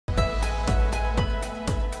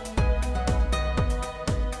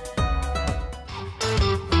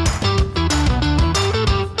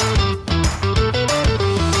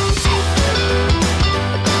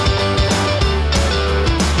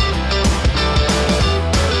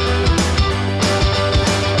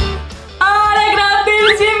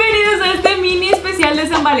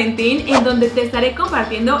Valentín, en donde te estaré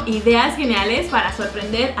compartiendo ideas geniales para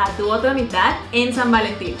sorprender a tu otra mitad en San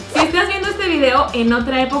Valentín. Si estás viendo este video en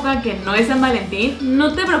otra época que no es San Valentín,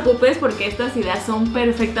 no te preocupes porque estas ideas son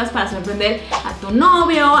perfectas para sorprender a tu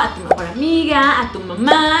novio, a tu mejor amiga, a tu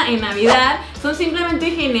mamá en Navidad. Son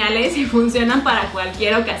simplemente geniales y funcionan para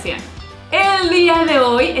cualquier ocasión. El día de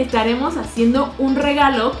hoy estaremos haciendo un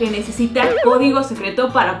regalo que necesita código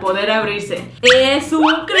secreto para poder abrirse. ¡Es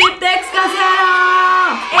un Cryptex casero!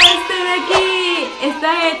 Este de aquí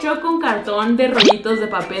está hecho con cartón de rollitos de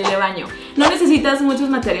papel de baño. No necesitas muchos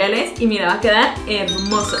materiales y mira, va a quedar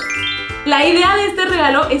hermoso. La idea de este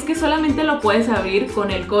regalo es que solamente lo puedes abrir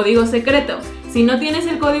con el código secreto. Si no tienes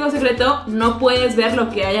el código secreto, no puedes ver lo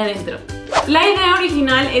que hay adentro. La idea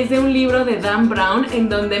original es de un libro de Dan Brown en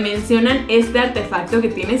donde mencionan este artefacto que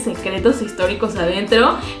tiene secretos históricos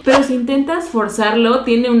adentro, pero si intentas forzarlo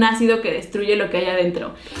tiene un ácido que destruye lo que hay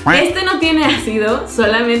adentro. Este no tiene ácido,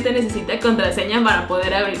 solamente necesita contraseña para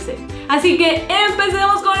poder abrirse. Así que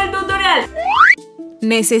empecemos con el tutorial.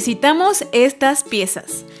 Necesitamos estas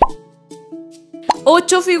piezas: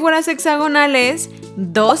 8 figuras hexagonales,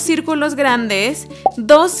 2 círculos grandes,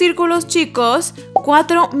 2 círculos chicos,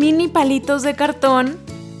 4 mini palitos de cartón,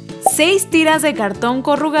 6 tiras de cartón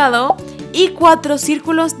corrugado y 4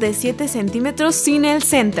 círculos de 7 centímetros sin el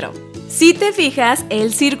centro. Si te fijas,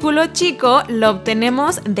 el círculo chico lo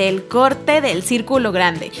obtenemos del corte del círculo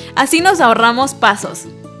grande, así nos ahorramos pasos.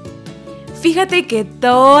 Fíjate que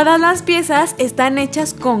todas las piezas están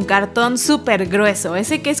hechas con cartón súper grueso,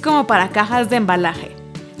 ese que es como para cajas de embalaje.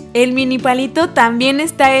 El mini palito también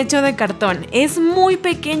está hecho de cartón, es muy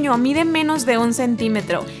pequeño, mide menos de 1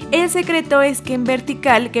 centímetro. El secreto es que en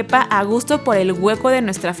vertical quepa a gusto por el hueco de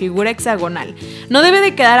nuestra figura hexagonal. No debe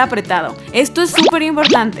de quedar apretado, esto es súper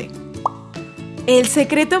importante. El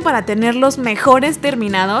secreto para tener los mejores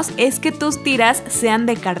terminados es que tus tiras sean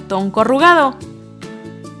de cartón corrugado.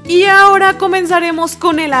 Y ahora comenzaremos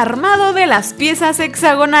con el armado de las piezas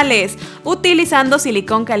hexagonales, utilizando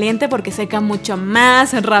silicón caliente porque seca mucho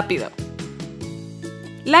más rápido.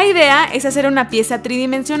 La idea es hacer una pieza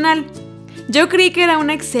tridimensional. Yo creí que era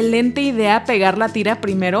una excelente idea pegar la tira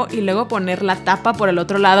primero y luego poner la tapa por el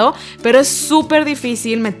otro lado, pero es súper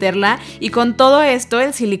difícil meterla y con todo esto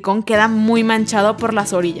el silicón queda muy manchado por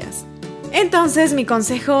las orillas. Entonces mi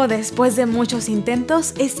consejo después de muchos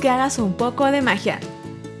intentos es que hagas un poco de magia.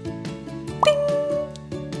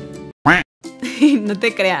 No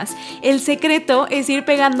te creas, el secreto es ir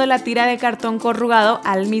pegando la tira de cartón corrugado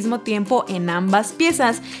al mismo tiempo en ambas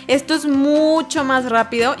piezas. Esto es mucho más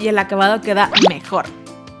rápido y el acabado queda mejor.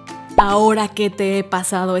 Ahora que te he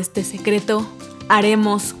pasado este secreto,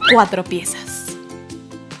 haremos 4 piezas.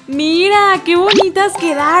 ¡Mira, qué bonitas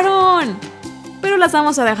quedaron! Pero las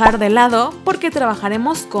vamos a dejar de lado porque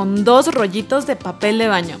trabajaremos con 2 rollitos de papel de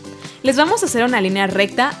baño. Les vamos a hacer una línea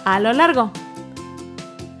recta a lo largo.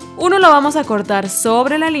 Uno lo vamos a cortar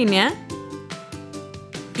sobre la línea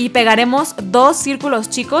y pegaremos 2 círculos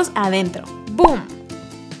chicos adentro. ¡Boom!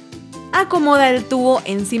 Acomoda el tubo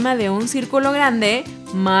encima de un círculo grande,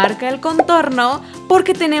 marca el contorno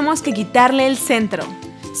porque tenemos que quitarle el centro.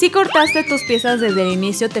 Si cortaste tus piezas desde el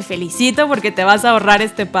inicio, te felicito porque te vas a ahorrar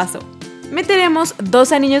este paso. Meteremos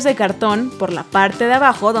 2 anillos de cartón por la parte de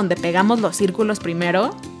abajo donde pegamos los círculos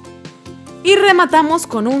primero y rematamos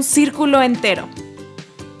con un círculo entero.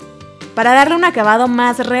 Para darle un acabado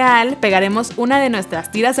más real, pegaremos una de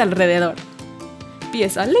nuestras tiras alrededor.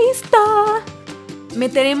 ¡Pieza lista!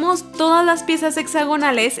 Meteremos todas las piezas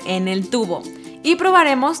hexagonales en el tubo y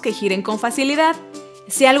probaremos que giren con facilidad.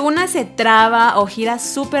 Si alguna se traba o gira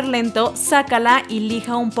súper lento, sácala y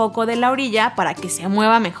lija un poco de la orilla para que se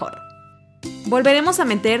mueva mejor. Volveremos a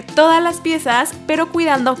meter todas las piezas, pero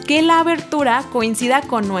cuidando que la abertura coincida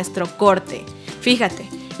con nuestro corte. Fíjate.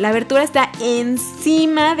 La abertura está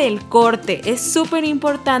encima del corte, es súper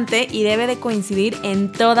importante y debe de coincidir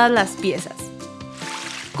en todas las piezas.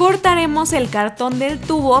 Cortaremos el cartón del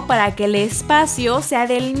tubo para que el espacio sea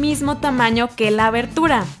del mismo tamaño que la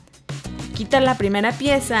abertura. Quita la primera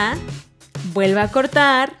pieza, vuelve a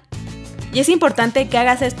cortar y es importante que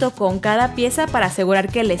hagas esto con cada pieza para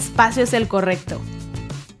asegurar que el espacio es el correcto.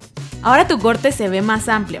 Ahora tu corte se ve más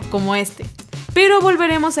amplio, como este. Pero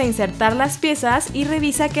volveremos a insertar las piezas y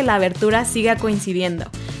revisa que la abertura siga coincidiendo.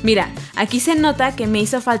 Mira, aquí se nota que me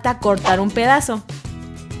hizo falta cortar un pedazo.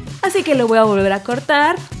 Así que lo voy a volver a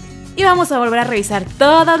cortar y vamos a volver a revisar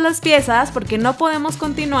todas las piezas porque no podemos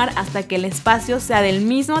continuar hasta que el espacio sea del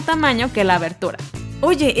mismo tamaño que la abertura.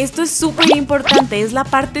 Oye, esto es súper importante, es la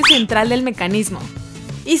parte central del mecanismo.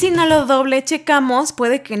 Y si no lo doble checamos,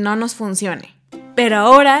 puede que no nos funcione. Pero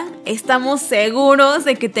ahora estamos seguros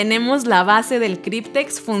de que tenemos la base del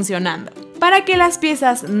Cryptex funcionando. Para que las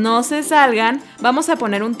piezas no se salgan, vamos a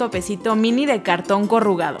poner un topecito mini de cartón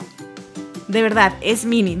corrugado. De verdad, es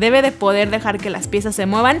mini, debe de poder dejar que las piezas se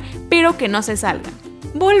muevan, pero que no se salgan.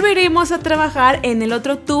 Volveremos a trabajar en el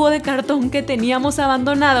otro tubo de cartón que teníamos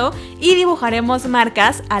abandonado y dibujaremos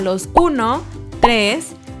marcas a los 1, 3,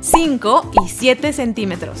 5 y 7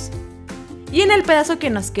 centímetros. Y en el pedazo que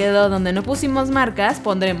nos quedó donde no pusimos marcas,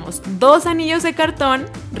 pondremos 2 anillos de cartón,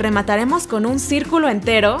 remataremos con un círculo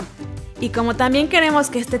entero y como también queremos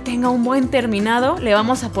que este tenga un buen terminado, le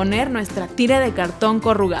vamos a poner nuestra tira de cartón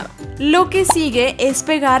corrugado. Lo que sigue es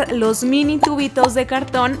pegar los mini tubitos de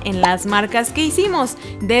cartón en las marcas que hicimos,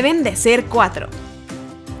 deben de ser 4.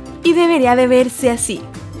 Y debería de verse así.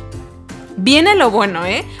 Viene lo bueno,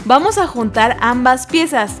 Vamos a juntar ambas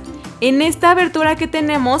piezas. En esta abertura que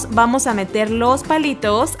tenemos vamos a meter los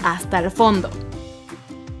palitos hasta el fondo.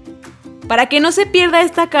 Para que no se pierda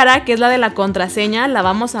esta cara, que es la de la contraseña, la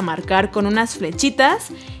vamos a marcar con unas flechitas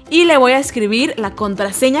y le voy a escribir la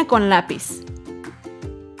contraseña con lápiz.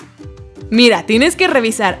 Mira, tienes que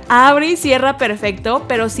revisar, abre y cierra perfecto,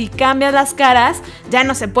 pero si cambias las caras ya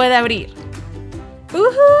no se puede abrir.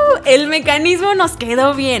 El mecanismo nos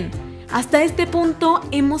quedó bien. Hasta este punto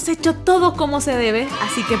hemos hecho todo como se debe,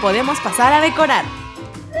 así que podemos pasar a decorar.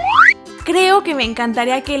 Creo que me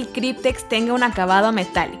encantaría que el Cryptex tenga un acabado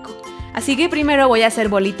metálico, así que primero voy a hacer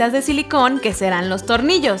bolitas de silicón que serán los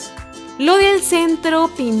tornillos. Lo del centro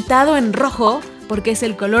pintado en rojo, porque es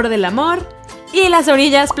el color del amor, y las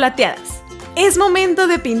orillas plateadas. Es momento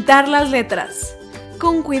de pintar las letras.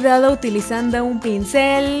 Con cuidado utilizando un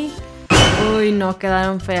pincel. Uy, no,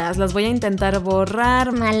 quedaron feas. Las voy a intentar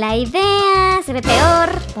borrar. Mala idea, se ve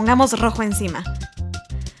peor. Pongamos rojo encima.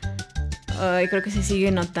 Ay, creo que se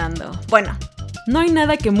sigue notando. Bueno, no hay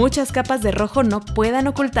nada que muchas capas de rojo no puedan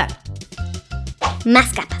ocultar.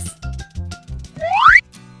 Más capas.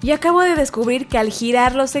 Y acabo de descubrir que al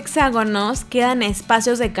girar los hexágonos quedan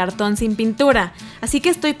espacios de cartón sin pintura. Así que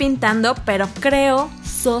estoy pintando, pero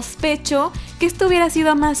sospecho que esto hubiera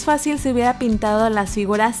sido más fácil si hubiera pintado las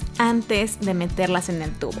figuras antes de meterlas en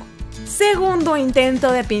el tubo. Segundo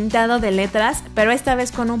intento de pintado de letras, pero esta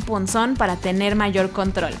vez con un punzón para tener mayor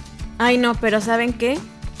control. Ay no, pero ¿saben qué?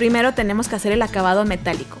 Primero tenemos que hacer el acabado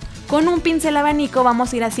metálico. Con un pincel abanico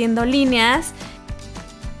vamos a ir haciendo líneas.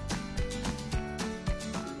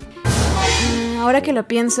 Ahora que lo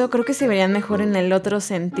pienso, creo que se verían mejor en el otro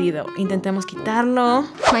sentido. Intentemos quitarlo.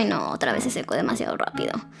 Ay no, otra vez se secó demasiado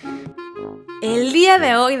rápido. El día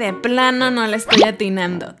de hoy de plano no la estoy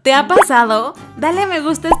atinando. ¿Te ha pasado? Dale me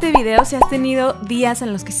gusta a este video si has tenido días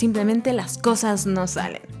en los que simplemente las cosas no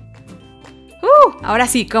salen. Ahora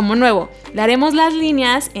sí, como nuevo, le haremos las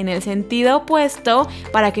líneas en el sentido opuesto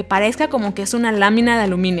para que parezca como que es una lámina de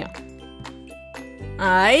aluminio.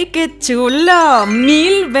 ¡Ay, qué chulo!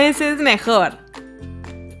 1000 veces mejor.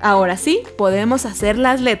 Ahora sí, podemos hacer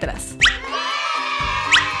las letras.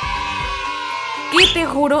 Y te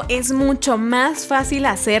juro, es mucho más fácil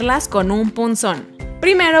hacerlas con un punzón.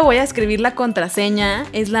 Primero voy a escribir la contraseña,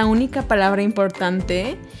 es la única palabra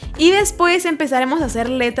importante. Y después empezaremos a hacer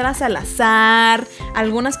letras al azar,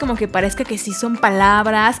 algunas como que parezca que sí son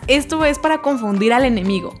palabras. Esto es para confundir al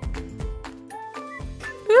enemigo.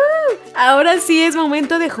 Ahora sí es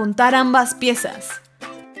momento de juntar ambas piezas.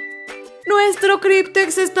 ¡Nuestro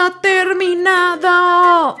Cryptex está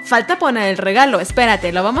terminado! Falta poner el regalo,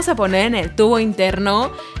 espérate, lo vamos a poner en el tubo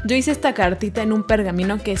interno. Yo hice esta cartita en un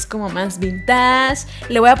pergamino que es como más vintage.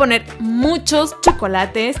 Le voy a poner muchos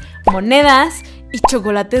chocolates, monedas y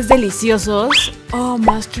chocolates deliciosos. Oh,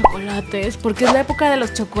 más chocolates, porque es la época de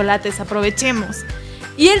los chocolates, aprovechemos.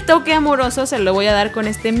 Y el toque amoroso se lo voy a dar con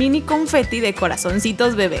este mini confeti de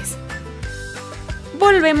corazoncitos bebés.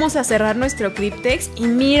 Volvemos a cerrar nuestro Cryptex y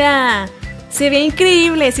mira, se ve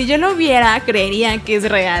increíble. Si yo lo viera, creería que es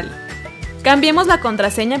real. Cambiemos la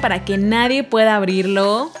contraseña para que nadie pueda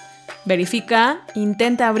abrirlo. Verifica,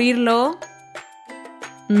 intenta abrirlo.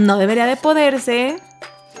 No debería de poderse.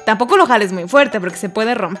 Tampoco lo jales muy fuerte porque se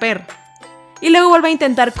puede romper. Y luego vuelve a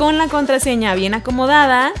intentar con la contraseña bien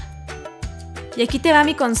acomodada. Y aquí te va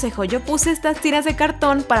mi consejo, yo puse estas tiras de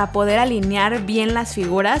cartón para poder alinear bien las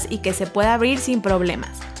figuras y que se pueda abrir sin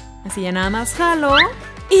problemas. Así ya nada más jalo.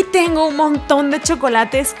 Y tengo un montón de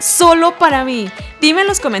chocolates solo para mí. Dime en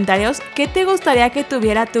los comentarios qué te gustaría que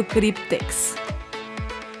tuviera tu Cryptex.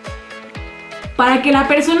 Para que la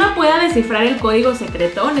persona pueda descifrar el código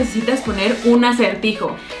secreto necesitas poner un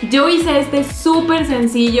acertijo. Yo hice súper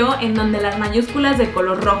sencillo en donde las mayúsculas de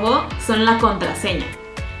color rojo son la contraseña.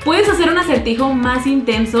 Puedes hacer un acertijo más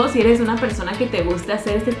intenso si eres una persona que te gusta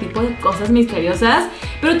hacer este tipo de cosas misteriosas,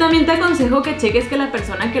 pero también te aconsejo que cheques que la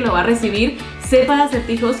persona que lo va a recibir sepa de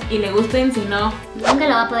acertijos y le gusten, si no, nunca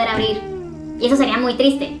lo va a poder abrir. Y eso sería muy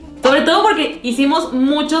triste. Sobre todo porque hicimos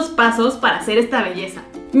muchos pasos para hacer esta belleza.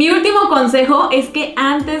 Mi último consejo es que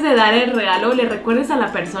antes de dar el regalo le recuerdes a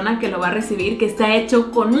la persona que lo va a recibir que está hecho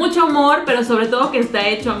con mucho amor, pero sobre todo que está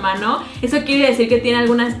hecho a mano. Eso quiere decir que tiene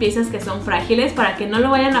algunas piezas que son frágiles para que no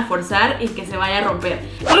lo vayan a forzar y que se vaya a romper.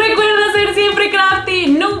 Recuerda ser